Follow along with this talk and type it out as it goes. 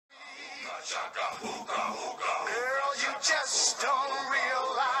Girl, you just don't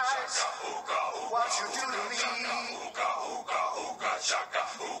realize what you do to me.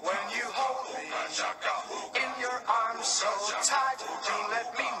 When you hold me in your arms so tight, you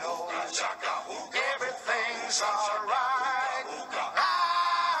let me know everything's alright. I'm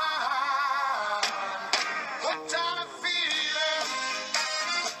hooked on a feeling.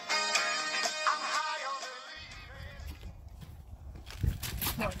 I'm high on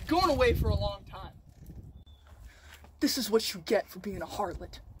believing. Going away for a long time. This is what you get for being a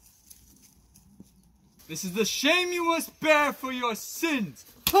harlot. This is the shame you must bear for your sins.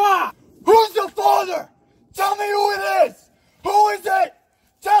 Ha! Who's the father? Tell me who it is! Who is it?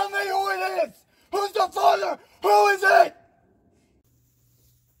 Tell me who it is! Who's the father? Who is it?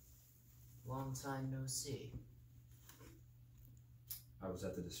 Long time no see. I was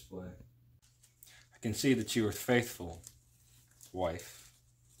at the display. I can see that you were faithful, wife.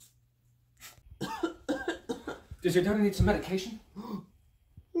 Does your daughter need some medication? Oh,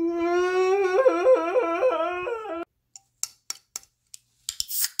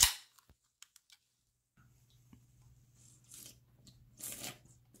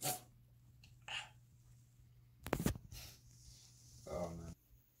 man.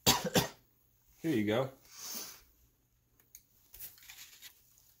 Here you go.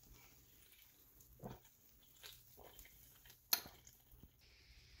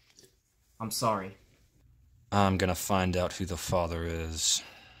 I'm sorry. I'm gonna find out who the father is.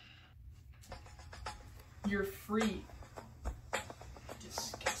 You're free.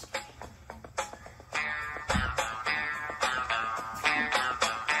 Disgust me.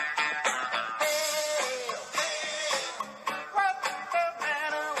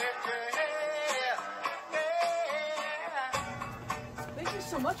 Thank you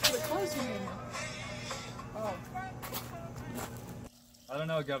so much for the clothes you made me. Oh. I don't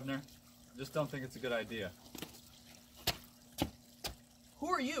know, Governor. I just don't think it's a good idea. Who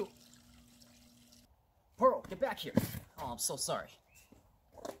are you? Pearl, get back here. Oh, I'm so sorry.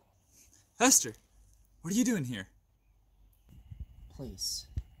 Hester, what are you doing here? Please,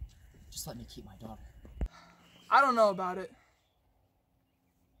 just let me keep my daughter. I don't know about it.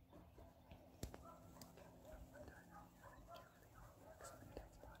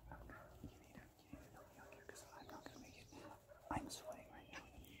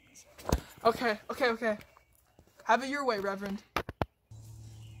 Okay. Have it your way, Reverend.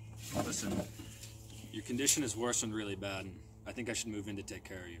 Listen, your condition has worsened really bad. I think I should move in to take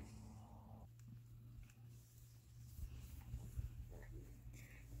care of you.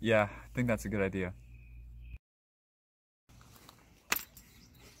 Yeah, I think that's a good idea.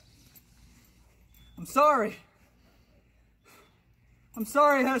 I'm sorry,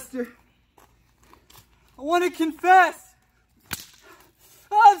 Hester. I want to confess.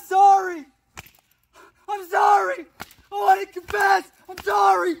 I'm sorry. I want to confess. I'm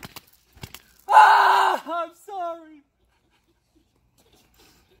sorry. I'm sorry.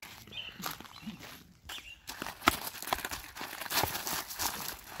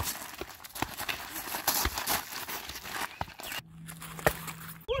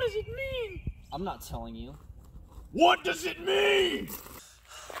 What does it mean? I'm not telling you. What does it mean?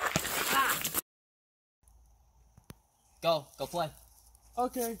 Go play.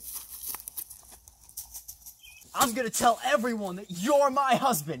 Okay. I'm gonna tell everyone that you're my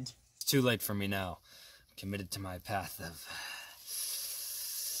husband. It's too late for me now. I'm committed to my path of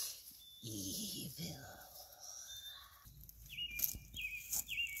evil.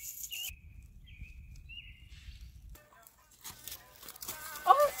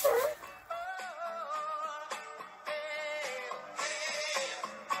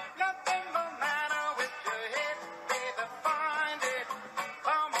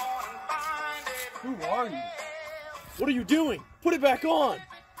 Who are you? What are you doing? Put it back on!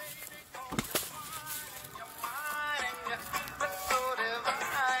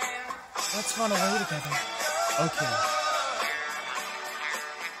 Let's run away together. Okay.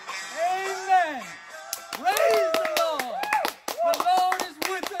 Amen. Praise the Lord. The Lord is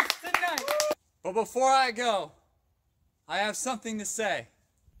with us tonight. But before I go, I have something to say.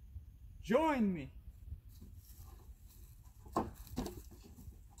 Join me.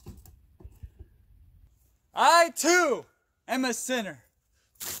 I too am a sinner.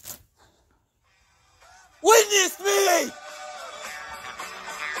 Witness me!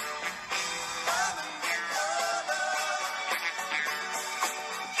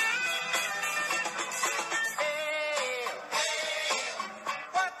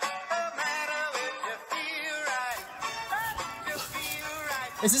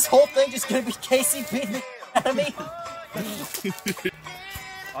 Is this whole thing just gonna be Casey beating the out of me?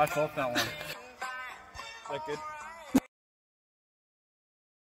 I felt that one. Is that good?